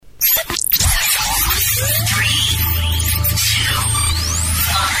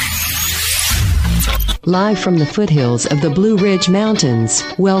Live from the foothills of the Blue Ridge Mountains,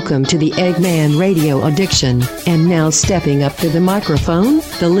 welcome to the Eggman Radio Addiction. And now stepping up to the microphone,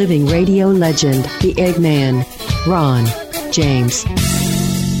 the living radio legend, the Eggman, Ron James.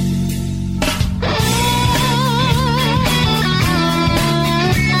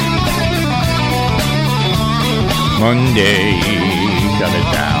 Monday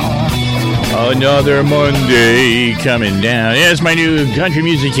coming down. Another Monday coming down. Yeah, it's my new country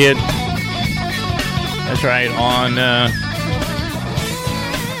music hit. That's right, on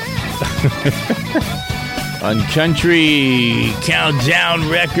on Country Countdown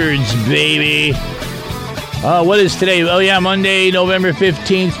Records, baby. What is today? Oh, yeah, Monday, November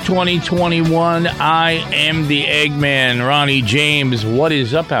 15th, 2021. I am the Eggman, Ronnie James. What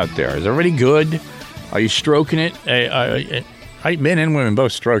is up out there? Is everybody good? Are you stroking it? Men and women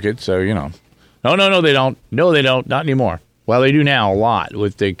both stroke it, so, you know. No, they don't. No, they don't. Not anymore. Well, they do now a lot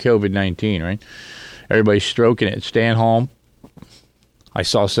with the COVID-19, right? Everybody's stroking it. Staying home. I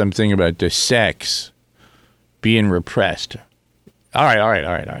saw something about the sex being repressed. All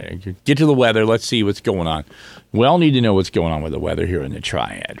right. Get to the weather. Let's see what's going on. We all need to know what's going on with the weather here in the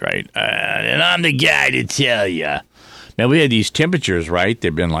Triad, right? And I'm the guy to tell you. Now, we had these temperatures, right?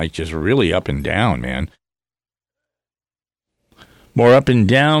 They've been like just really up and down, man. More up and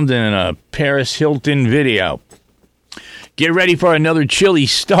down than a Paris Hilton video. Get ready for another chilly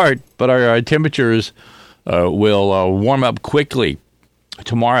start, but our temperatures will warm up quickly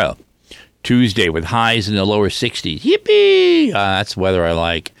tomorrow, Tuesday, with highs in the lower 60s. Yippee! That's the weather I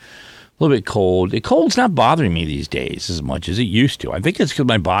like. A little bit cold. The cold's not bothering me these days as much as it used to. I think it's because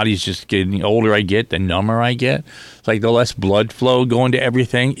my body's just getting, the older I get, the number I get. It's like the less blood flow going to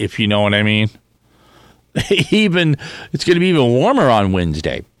everything, if you know what I mean. It's going to be even warmer on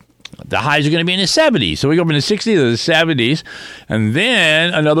Wednesday. The highs are going to be in the 70s. So we go from the 60s to the 70s. And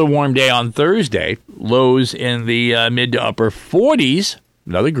then another warm day on Thursday. Lows in the mid to upper 40s.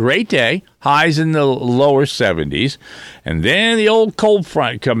 Another great day. Highs in the lower 70s. And then the old cold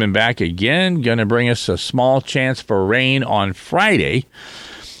front coming back again. Going to bring us a small chance for rain on Friday.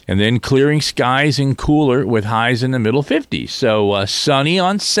 And then clearing skies and cooler with highs in the middle 50s. So sunny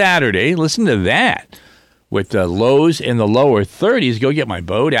on Saturday. Listen to that. With the lows in the lower 30s. Go get my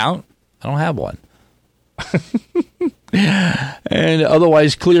boat out. I don't have one. And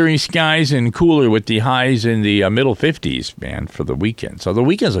otherwise clearing skies and cooler with the highs in the middle 50s, man, for the weekend. So the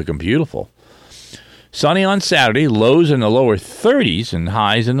weekend's looking beautiful. Sunny on Saturday, lows in the lower 30s and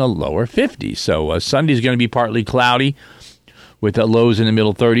highs in the lower 50s. So Sunday's going to be partly cloudy with the lows in the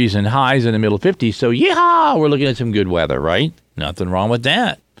middle 30s and highs in the middle 50s. So, yeah, we're looking at some good weather, right? Nothing wrong with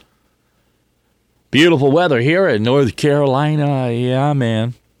that. Beautiful weather here in North Carolina. Yeah,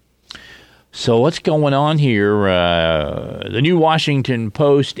 man. So what's going on here? The new Washington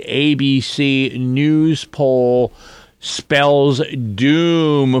Post ABC News poll spells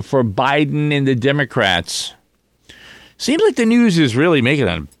doom for Biden and the Democrats. Seems like the news is really making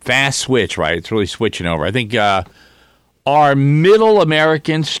a fast switch, right? It's really switching over. I think are middle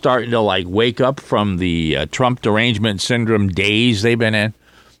Americans starting to like wake up from the Trump derangement syndrome days they've been in?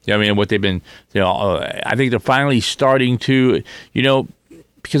 I mean, what they've been, I think they're finally starting to,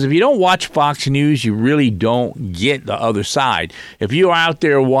 because if you don't watch Fox News, you really don't get the other side. If you're out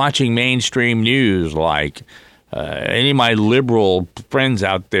there watching mainstream news, like any of my liberal friends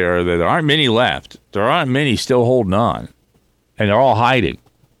out there, there aren't many left. There aren't many still holding on, and they're all hiding.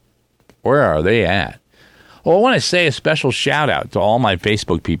 Where are they at? Well, I want to say a special shout out to all my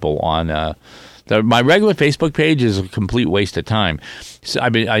Facebook people on my regular Facebook page is a complete waste of time. So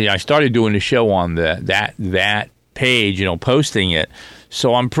I started doing the show on that page, posting it.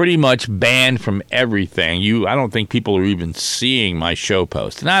 So I'm pretty much banned from everything. I don't think people are even seeing my show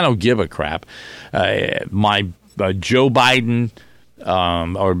post, and I don't give a crap. My Joe Biden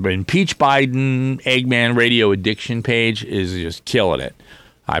or Impeach Biden Eggman Radio Addiction page is just killing it.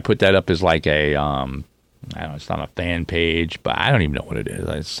 I put that up as like a I don't know, it's not a fan page, but I don't even know what it is.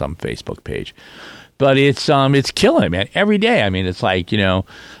 It's some Facebook page. But it's killing it, man. Every day. I mean, it's like,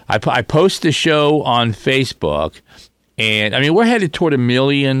 I post the show on Facebook, and I mean, we're headed toward 1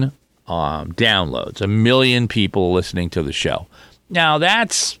 million downloads, 1 million people listening to the show. Now,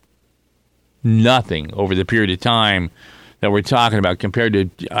 that's nothing over the period of time that we're talking about compared to,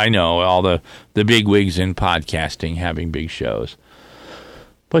 I know, all the big wigs in podcasting having big shows.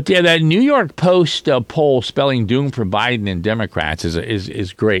 But yeah, that New York Post poll spelling doom for Biden and Democrats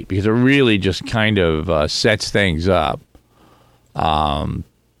is great because it really just kind of sets things up. A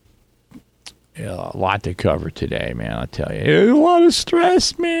lot to cover today, man. I'll tell you, a lot of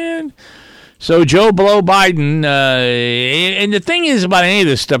stress, man. So Joe Blow Biden, and the thing is about any of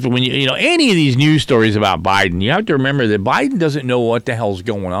this stuff, when you know any of these news stories about Biden, you have to remember that Biden doesn't know what the hell's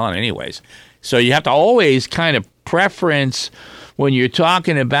going on anyways. So you have to always kind of preference when you're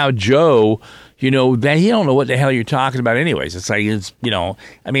talking about Joe, that he don't know what the hell you're talking about anyways. It's like,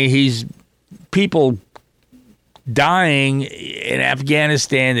 he's people dying in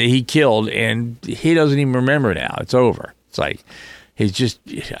Afghanistan that he killed, and he doesn't even remember now. It's over. It's like, he's just,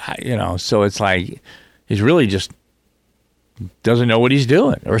 so it's like he's really just doesn't know what he's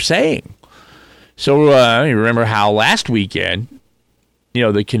doing or saying. So you remember how last weekend,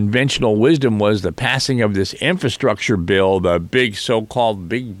 the conventional wisdom was the passing of this infrastructure bill, the big so-called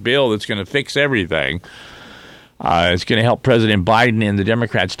big bill that's going to fix everything. It's going to help President Biden and the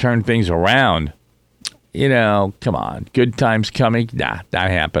Democrats turn things around. Come on. Good times coming? Nah,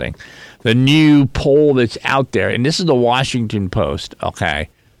 not happening. The new poll that's out there, and this is the Washington Post, okay,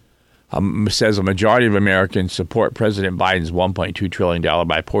 says a majority of Americans support President Biden's $1.2 trillion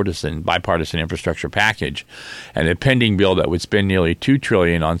bipartisan infrastructure package and a pending bill that would spend nearly $2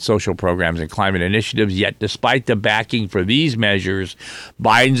 trillion on social programs and climate initiatives. Yet, despite the backing for these measures,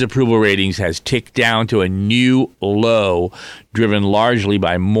 Biden's approval ratings has ticked down to a new low, driven largely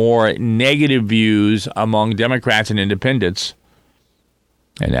by more negative views among Democrats and independents.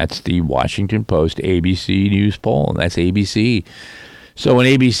 And that's the Washington Post ABC News poll. That's ABC. So when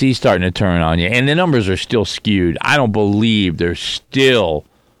ABC's starting to turn on you, and the numbers are still skewed, I don't believe there's still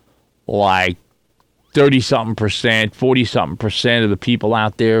like 30-something%, 40-something% of the people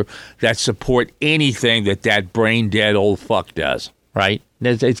out there that support anything that brain-dead old fuck does, right?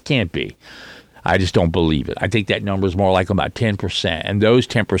 It can't be. I just don't believe it. I think that number is more like about 10%, and those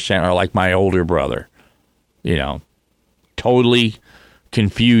 10% are like my older brother, totally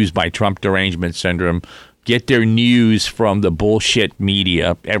confused by Trump derangement syndrome, get their news from the bullshit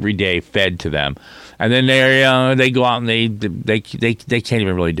media every day fed to them, and then they go out and they can't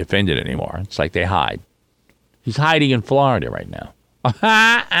even really defend it anymore. It's like they hide. He's hiding in Florida right now.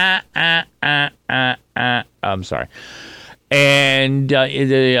 I'm sorry. And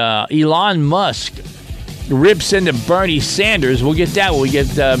Elon Musk rips into Bernie Sanders. We'll get that when we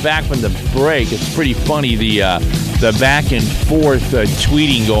get back from the break. It's pretty funny, the back and forth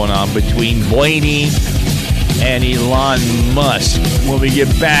tweeting going on between Blaney and Elon Musk when we get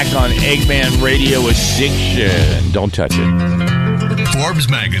back on Eggman Radio Addiction. Don't touch it. Forbes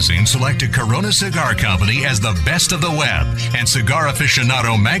magazine selected Corona Cigar Company as the best of the web, and Cigar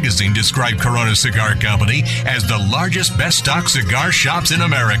Aficionado magazine described Corona Cigar Company as the largest best-stocked cigar shops in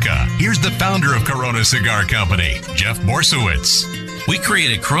America. Here's the founder of Corona Cigar Company, Jeff Borsowitz. We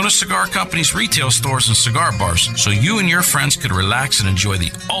created Corona Cigar Company's retail stores and cigar bars so you and your friends could relax and enjoy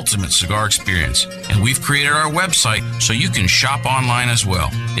the ultimate cigar experience. And we've created our website so you can shop online as well.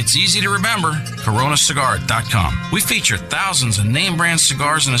 It's easy to remember, coronacigar.com. We feature thousands of name brand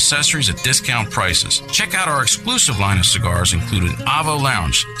cigars and accessories at discount prices. Check out our exclusive line of cigars including Avo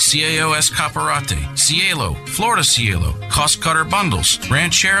Lounge, CAO Escaparate, Cielo, Florida Cielo, Cost Cutter Bundles,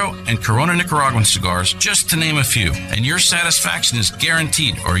 Ranchero, and Corona Nicaraguan cigars, just to name a few. And your satisfaction is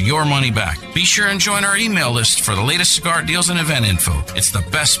guaranteed or your money back. Be sure and join our email list for the latest cigar deals and event info. It's the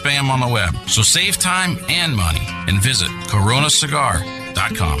best spam on the web. So save time and money and visit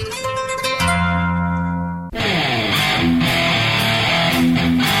coronacigar.com.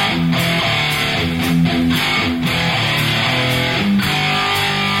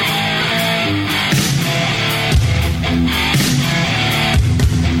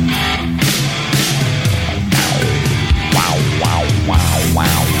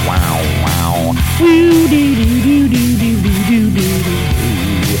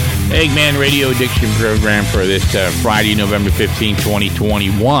 Eggman Radio Addiction program for this Friday, November 15,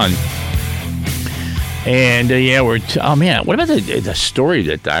 2021. And what about the story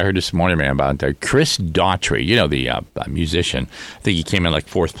that I heard this morning, man, about Chris Daughtry, the musician. I think he came in like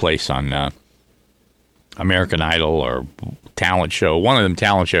fourth place on American Idol or talent show, one of them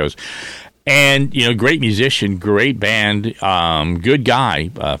talent shows. And, great musician, great band, good guy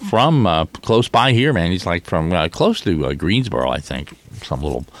from close by here, man. He's like from close to Greensboro, I think, some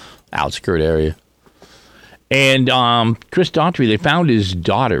little outskirt area. And Chris Daughtry, they found his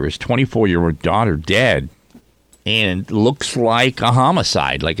daughter, his 24-year-old daughter, dead. And it looks like a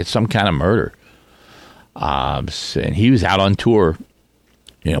homicide, like it's some kind of murder. And he was out on tour,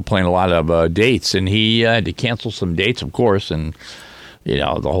 playing a lot of dates. And he had to cancel some dates, of course, and the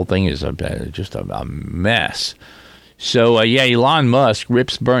whole thing is just a mess. So, Elon Musk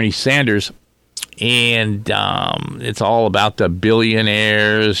rips Bernie Sanders, and it's all about the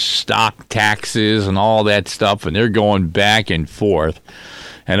billionaires, stock taxes, and all that stuff, and they're going back and forth.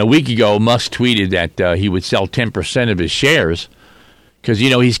 And a week ago, Musk tweeted that he would sell 10% of his shares because,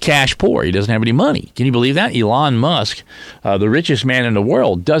 he's cash poor. He doesn't have any money. Can you believe that? Elon Musk, the richest man in the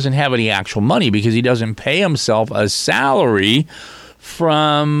world, doesn't have any actual money because he doesn't pay himself a salary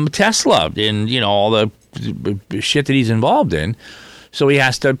from Tesla and, all the shit that he's involved in. So he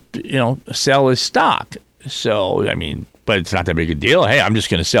has to, sell his stock. So, but it's not that big a deal. Hey, I'm just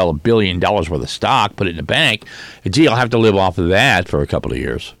going to sell $1 billion worth of stock, put it in the bank. Gee, I'll have to live off of that for a couple of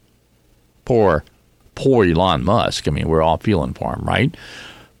years. Poor Elon Musk. We're all feeling for him, right?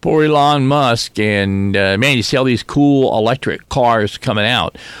 Poor Elon Musk. And, you see all these cool electric cars coming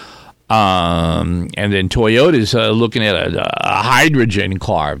out. And then Toyota's looking at a hydrogen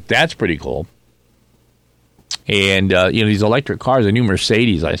car. That's pretty cool. And, these electric cars, a new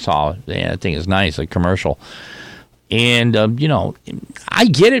Mercedes I saw. Yeah, that thing is nice, a commercial. And, I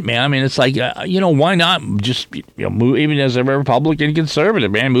get it, man. It's like, why not just, move, even as a Republican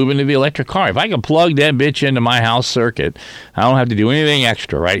conservative, man, move into the electric car. If I can plug that bitch into my house circuit, I don't have to do anything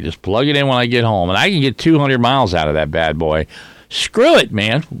extra, right? Just plug it in when I get home. And I can get 200 miles out of that bad boy. Screw it,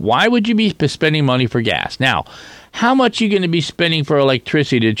 man. Why would you be spending money for gas? Now, how much are you going to be spending for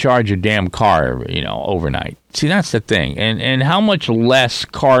electricity to charge a damn car, overnight? See, that's the thing. And how much less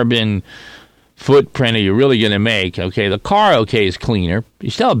carbon footprint are you really going to make? Okay, the car, is cleaner.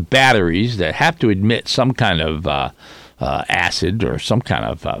 You still have batteries that have to emit some kind of acid or some kind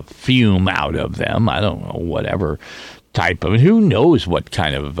of fume out of them. I don't know, whatever type of. Who knows what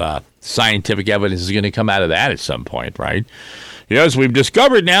kind of scientific evidence is going to come out of that at some point, right? Yes, we've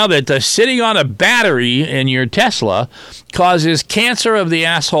discovered now that sitting on a battery in your Tesla causes cancer of the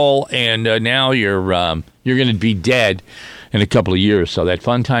asshole, and now you're going to be dead in a couple of years. So that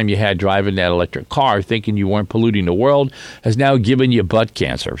fun time you had driving that electric car thinking you weren't polluting the world has now given you butt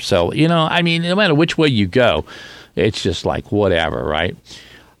cancer. So, no matter which way you go, it's just like whatever, right?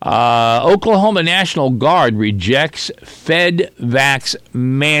 Oklahoma National Guard rejects Fed vax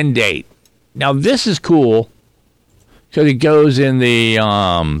mandate. Now, this is cool because it goes in the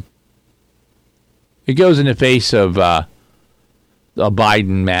face of a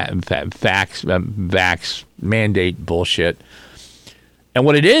Biden vax mandate bullshit. And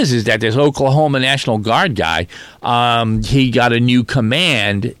what it is that this Oklahoma National Guard guy, he got a new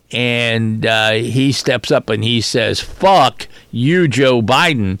command, and he steps up and he says, fuck you, Joe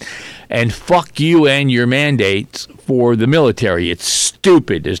Biden, and fuck you and your mandates for the military. It's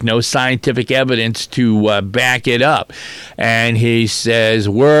stupid. There's no scientific evidence to back it up. And he says,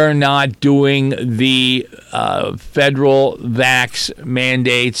 we're not doing the federal vax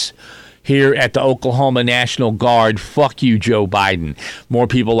mandates here at the Oklahoma National Guard. Fuck you, Joe Biden. More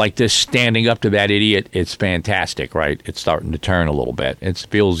people like this standing up to that idiot. It's fantastic, right? It's starting to turn a little bit. It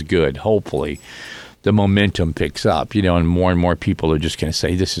feels good. Hopefully the momentum picks up, and more people are just going to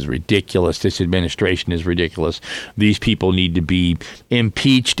say, this is ridiculous. This administration is ridiculous. These people need to be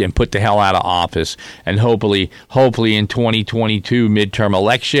impeached and put the hell out of office. And hopefully in 2022 midterm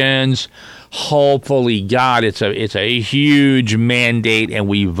elections, hopefully, God, it's a huge mandate, and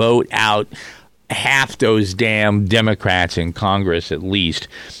we vote out half those damn Democrats in Congress at least,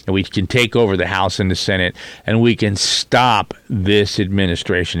 and we can take over the House and the Senate, and we can stop this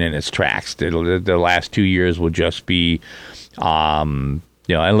administration in its tracks. The last 2 years will just be, and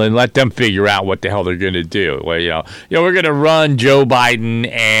let them figure out what the hell they're going to do. Well, we're going to run Joe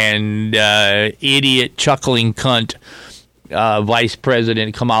Biden and idiot chuckling cunt Vice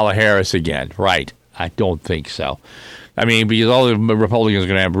President Kamala Harris again, right? I don't think so. Because all the Republicans are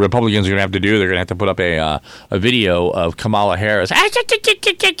going to have to do, they're going to have to put up a video of Kamala Harris.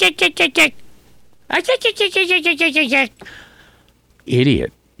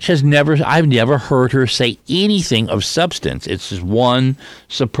 Idiot. I've never heard her say anything of substance. It's just one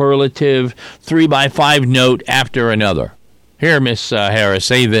superlative 3x5 note after another. Here, Miss Harris,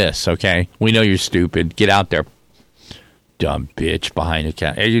 say this, okay? We know you're stupid. Get out there. Dumb bitch behind the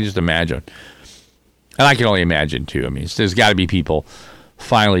counter. You just imagine. And I can only imagine, too. There's got to be people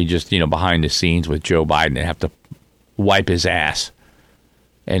finally just, behind the scenes with Joe Biden that have to wipe his ass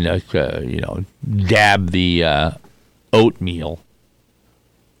and, dab the oatmeal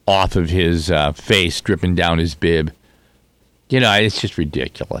off of his face, dripping down his bib. It's just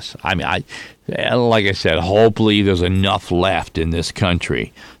ridiculous. Like I said, hopefully there's enough left in this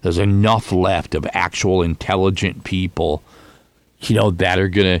country. There's enough left of actual intelligent people, that are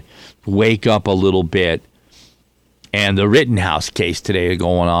going to wake up a little bit. And the Rittenhouse case today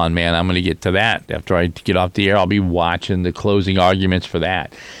going on, man, I'm going to get to that. After I get off the air, I'll be watching the closing arguments for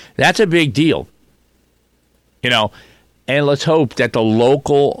that. That's a big deal. And let's hope that the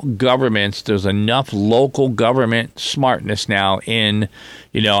local governments, there's enough local government smartness now in,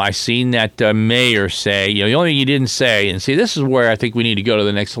 I seen that mayor say, the only thing he didn't say, and see, this is where I think we need to go to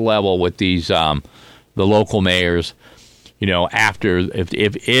the next level with these, the local mayors, after,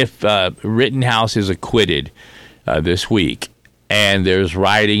 if Rittenhouse is acquitted this week, and there's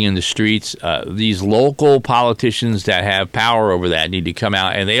rioting in the streets, these local politicians that have power over that need to come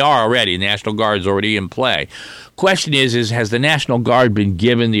out, and they are already. The National Guard's already in play. Question is has the National Guard been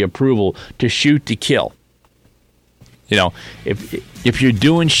given the approval to shoot to kill? If you're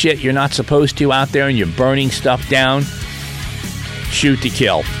doing shit you're not supposed to out there and you're burning stuff down, shoot to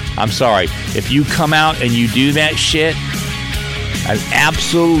kill. I'm sorry. If you come out and you do that shit, an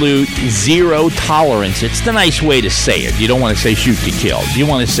absolute zero tolerance. It's the nice way to say it. You don't want to say shoot to kill. You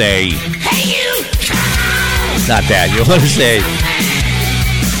want to say, hey you! Not that. You want to say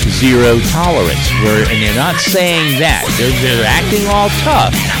zero tolerance. And they're not saying that. They're acting all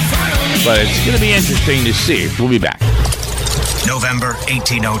tough. But it's going to be interesting to see. We'll be back. November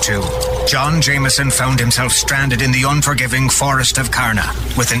 1802. John Jameson found himself stranded in the unforgiving forest of Carna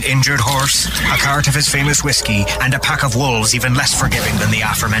with an injured horse, a cart of his famous whiskey, and a pack of wolves even less forgiving than the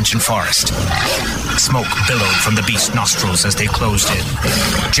aforementioned forest. Smoke billowed from the beast's nostrils as they closed in.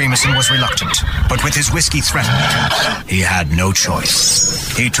 Jameson was reluctant, but with his whiskey threatened, he had no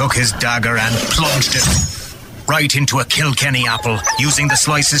choice. He took his dagger and plunged it right into a Kilkenny apple, using the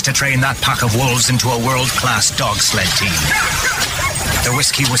slices to train that pack of wolves into a world-class dog sled team. The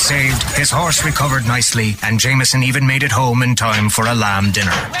whiskey was saved, his horse recovered nicely, and Jameson even made it home in time for a lamb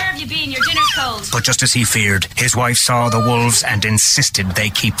dinner. Where have you been? Your dinner's cold. But just as he feared, his wife saw the wolves and insisted they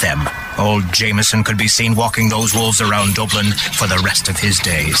keep them. Old Jameson could be seen walking those wolves around Dublin for the rest of his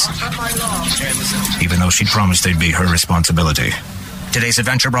days. Even though she'd promised they'd be her responsibility. Today's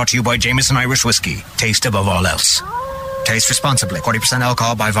adventure brought to you by Jameson Irish Whiskey. Taste above all else. Taste responsibly. 40%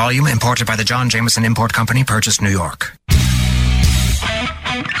 alcohol by volume. Imported by the John Jameson Import Company. Purchased New York.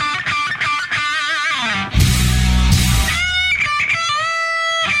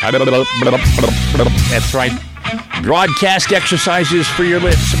 That's right. Broadcast exercises for your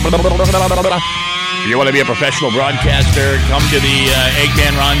lips. If you want to be a professional broadcaster, come to the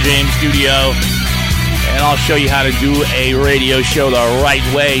Eggman Ron James studio. And I'll show you how to do a radio show the right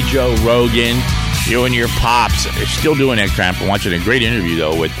way, Joe Rogan. You and your pops are still doing that crap. I'm watching a great interview,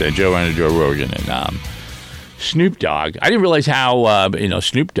 though, with Joe Rogan and Snoop Dogg. I didn't realize how,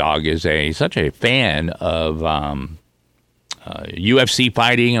 Snoop Dogg is such a fan of UFC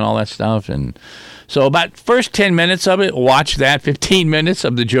fighting and all that stuff. And so about first 10 minutes of it, watch that. 15 minutes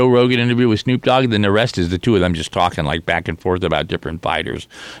of the Joe Rogan interview with Snoop Dogg. And then the rest is the two of them just talking like back and forth about different fighters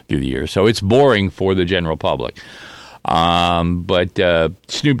through the years. So it's boring for the general public. But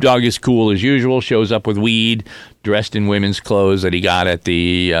Snoop Dogg is cool as usual. Shows up with weed, dressed in women's clothes that he got at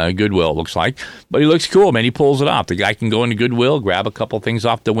the Goodwill, it looks like. But he looks cool, man. He pulls it off. The guy can go into Goodwill, grab a couple things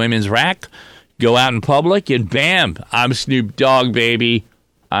off the women's rack, go out in public, and bam, I'm Snoop Dogg, baby.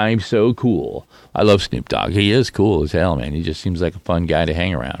 I'm so cool. I love Snoop Dogg. He is cool as hell, man. He just seems like a fun guy to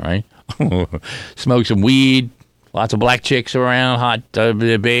hang around, right? Smoke some weed, lots of black chicks around, hot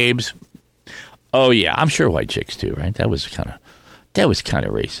babes. Oh yeah, I'm sure white chicks too, right? That was kind of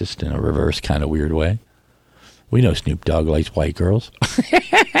racist in a reverse kind of weird way. We know Snoop Dogg likes white girls.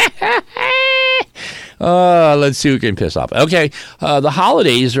 Let's see who can piss off. Okay, the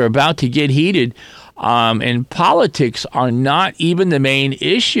holidays are about to get heated, and politics are not even the main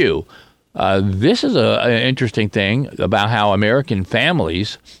issue. This is an interesting thing about how American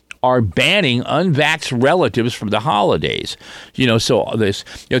families are banning unvaxxed relatives from the holidays. We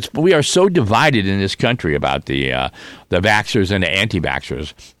are so divided in this country about the vaxxers and the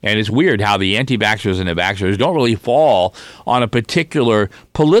anti-vaxxers. And it's weird how the anti-vaxxers and the vaxxers don't really fall on a particular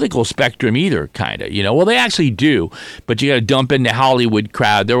political spectrum either, kind of. Well, they actually do, but you got to dump in the Hollywood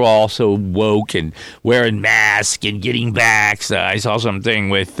crowd. They're all so woke and wearing masks and getting vaxxed. I saw something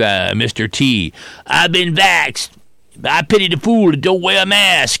with Mr. T. I've been vaxxed. I pity the fool that don't wear a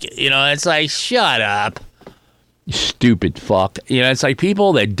mask. It's like, shut up. You stupid fuck. It's like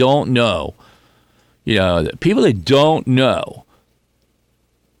people that don't know. People that don't know.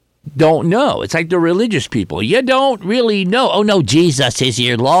 It's like the religious people. You don't really know. Oh, no, Jesus is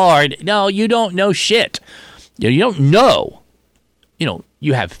your Lord. No, you don't know shit. You don't know.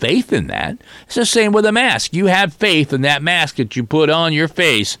 You have faith in that. It's the same with a mask. You have faith in that mask that you put on your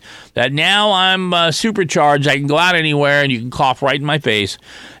face, that now I'm supercharged. I can go out anywhere and you can cough right in my face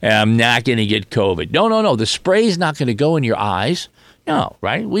and I'm not going to get COVID. No. The spray's not going to go in your eyes. No,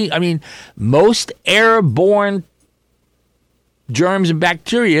 right? Most airborne germs and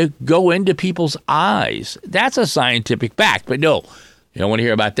bacteria go into people's eyes. That's a scientific fact, but no, you don't want to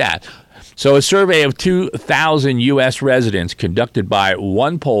hear about that. So a survey of 2,000 U.S. residents conducted by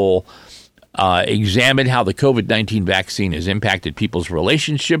One Poll examined how the COVID-19 vaccine has impacted people's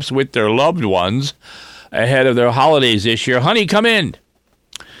relationships with their loved ones ahead of their holidays this year. Honey, come in.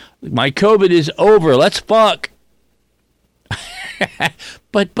 My COVID is over. Let's fuck.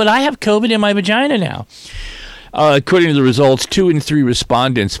 But I have COVID in my vagina now. According to the results, 2 in 3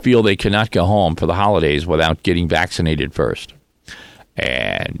 respondents feel they cannot go home for the holidays without getting vaccinated first.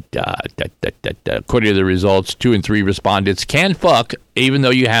 And according to the results, 2 in 3 respondents can fuck even though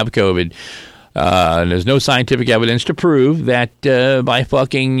you have COVID. And there's no scientific evidence to prove that by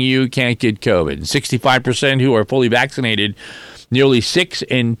fucking you can't get COVID. 65% who are fully vaccinated, nearly 6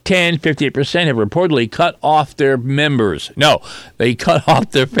 in 10, 58% have reportedly cut off their members. No, they cut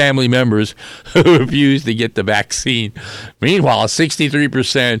off their family members who refuse to get the vaccine. Meanwhile,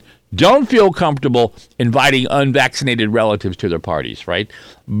 63% don't feel comfortable inviting unvaccinated relatives to their parties, right?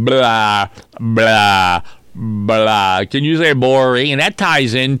 Blah, blah, blah. Can you say boring? And that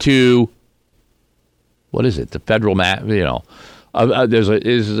ties into, what is it? The federal, this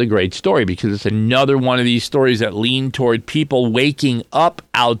is a great story because it's another one of these stories that lean toward people waking up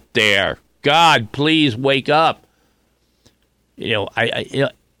out there. God, please wake up.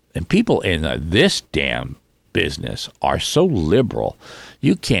 And people in this damn business are so liberal.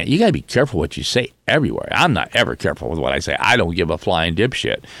 You got to be careful what you say everywhere. I'm not ever careful with what I say. I don't give a flying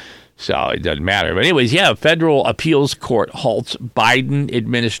dipshit. So it doesn't matter. But anyways, federal appeals court halts Biden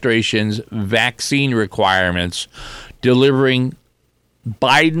administration's vaccine requirements, delivering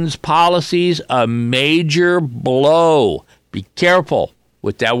Biden's policies a major blow. Be careful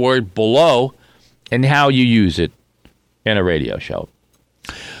with that word blow and how you use it in a radio show.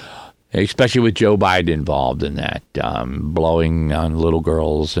 Especially with Joe Biden involved in that, blowing on little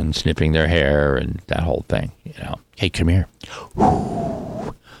girls and snipping their hair and that whole thing. Hey, come here.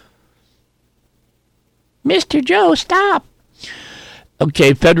 Mr. Joe, stop.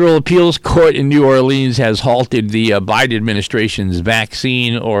 Okay, federal appeals court in New Orleans has halted the Biden administration's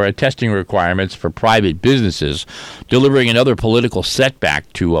vaccine or testing requirements for private businesses, delivering another political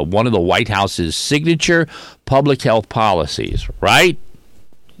setback to one of the White House's signature public health policies, right?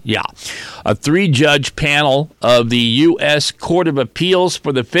 Yeah. A 3-judge panel of the U.S. Court of Appeals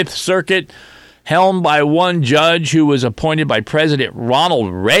for the Fifth Circuit, helmed by one judge who was appointed by President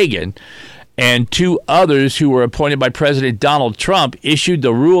Ronald Reagan and 2 others who were appointed by President Donald Trump, issued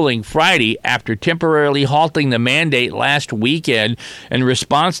the ruling Friday after temporarily halting the mandate last weekend in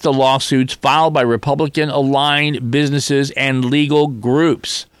response to lawsuits filed by Republican-aligned businesses and legal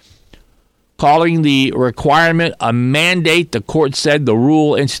groups. Calling the requirement a mandate, the court said the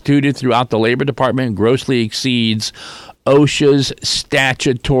rule instituted throughout the Labor Department grossly exceeds OSHA's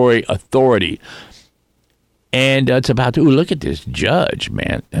statutory authority. And it's about to, look at this judge,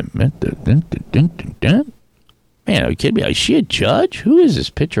 man. Man, are you kidding me? Is she a judge? Who is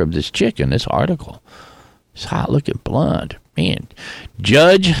this picture of this chick in this article? It's hot-looking blonde. Man,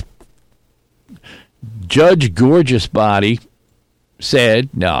 Judge Gorgeous Body said,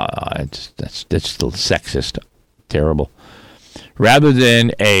 no, that's still sexist, terrible. Rather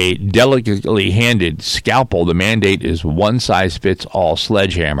than a delicately handed scalpel, the mandate is one-size-fits-all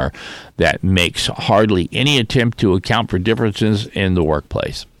sledgehammer that makes hardly any attempt to account for differences in the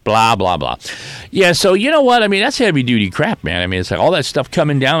workplace. Blah, blah, blah. Yeah, so you know what? I mean, that's heavy-duty crap, man. I mean, it's like all that stuff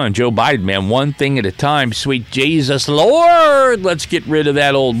coming down on Joe Biden, man, one thing at a time. Sweet Jesus Lord, let's get rid of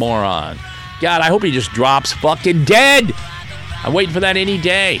that old moron. God, I hope he just drops fucking dead. I'm waiting for that any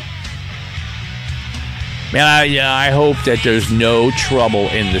day. Man, I hope that there's no trouble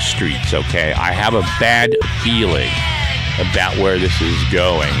in the streets, okay? I have a bad feeling about where this is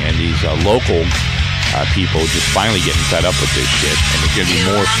going, and these local people just finally getting fed up with this shit, and there's going to be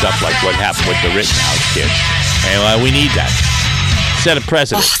more stuff like what happened with the Rittenhouse kids. And we need that. Set a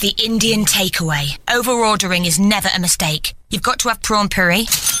precedent. Oh, the Indian takeaway. Over-ordering is never a mistake. You've got to have prawn puri,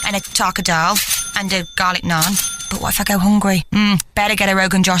 and a taka dal, and a garlic naan. But what if I go hungry? Better get a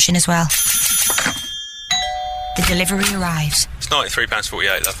Rogan Josh in as well. The delivery arrives. It's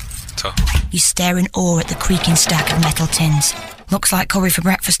 £93.48, love. So. You stare in awe at the creaking stack of metal tins. Looks like curry for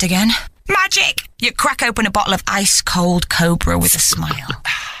breakfast again. Magic! You crack open a bottle of ice-cold Cobra with a smile.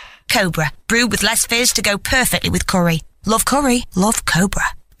 Cobra, brewed with less fizz to go perfectly with curry. Love curry, love Cobra.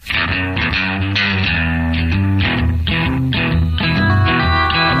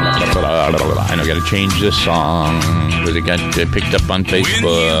 I know, got to change this song because it got picked up on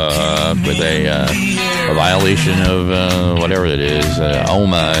Facebook with a violation of whatever it is,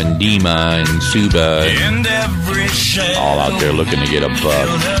 OMA and DEMA and SUBA, all out there looking to get a buck.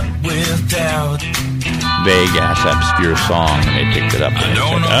 Vague-ass obscure song, and they picked it up and they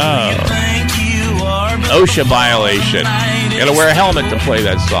said, OSHA violation. You got to wear a helmet to play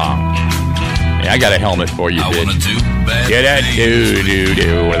that song. Yeah, I got a helmet for you, bitch. Get it?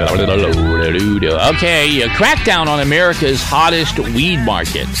 Okay, crackdown on America's hottest weed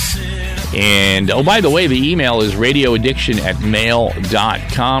market. And, oh, by the way, the email is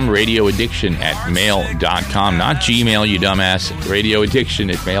radioaddiction@mail.com. Radioaddiction@mail.com. Not Gmail, you dumbass.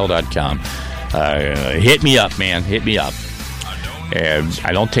 Radioaddiction@mail.com. Hit me up, man. Hit me up.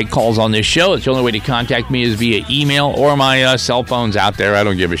 I don't take calls on this show. It's the only way to contact me is via email or my cell phone's out there. I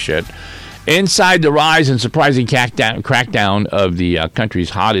don't give a shit. Inside the rise and surprising crackdown of the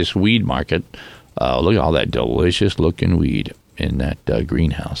country's hottest weed market, look at all that delicious-looking weed in that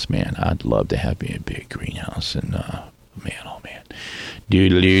greenhouse. Man, I'd love to have me a big greenhouse. And, man, oh, man.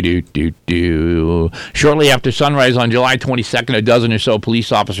 Shortly after sunrise on July 22nd, a dozen or so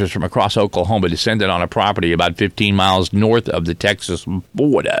police officers from across Oklahoma descended on a property about 15 miles north of the Texas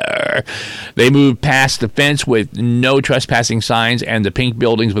border. They moved past the fence with no trespassing signs and the pink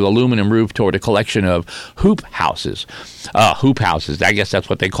buildings with aluminum roof toward a collection of hoop houses. Hoop houses, I guess that's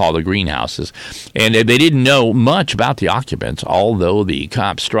what they call the greenhouses. And they didn't know much about the occupants, although the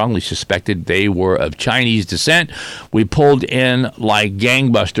cops strongly suspected they were of Chinese descent. We pulled in like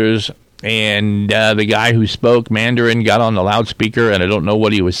gangbusters, and the guy who spoke Mandarin got on the loudspeaker, and I don't know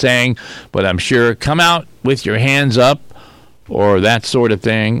what he was saying, but I'm sure, come out with your hands up, or that sort of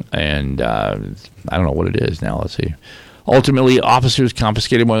thing, and I don't know what it is now. Let's see. Ultimately, officers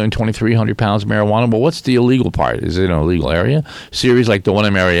confiscated more than 2,300 pounds of marijuana. But what's the illegal part? Is it an illegal area? Series like the one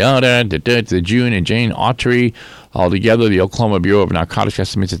in Marietta, the June and Jane Autry. Altogether, the Oklahoma Bureau of Narcotics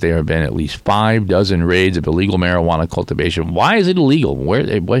estimates that there have been at least 5 dozen raids of illegal marijuana cultivation. Why is it illegal? And where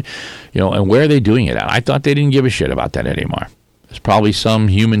are they doing it at? I thought they didn't give a shit about that anymore. There's probably some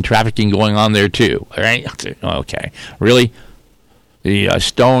human trafficking going on there too. All right? Okay. Really? The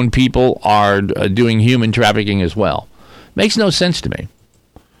stoned people are doing human trafficking as well. Makes no sense to me.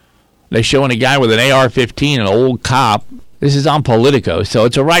 They're showing a guy with an AR-15, an old cop. This is on Politico, so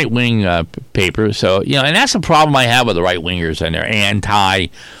it's a right-wing paper. So, and that's the problem I have with the right-wingers and their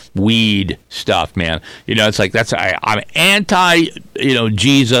anti-weed stuff, man. It's like I'm anti,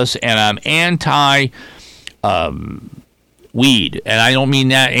 Jesus, and I'm anti-weed. And I don't mean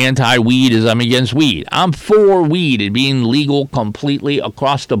that anti-weed as I'm against weed. I'm for weed and being legal completely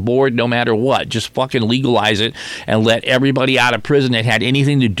across the board no matter what. Just fucking legalize it and let everybody out of prison that had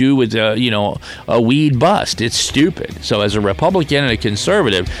anything to do with, a weed bust. It's stupid. So as a Republican and a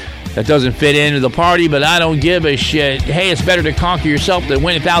conservative, that doesn't fit into the party, but I don't give a shit. Hey, it's better to conquer yourself than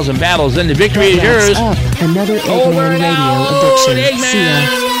win 1,000 battles. Then the victory is yours. Another Eggman Radio Addiction. See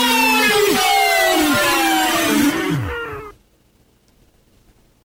ya.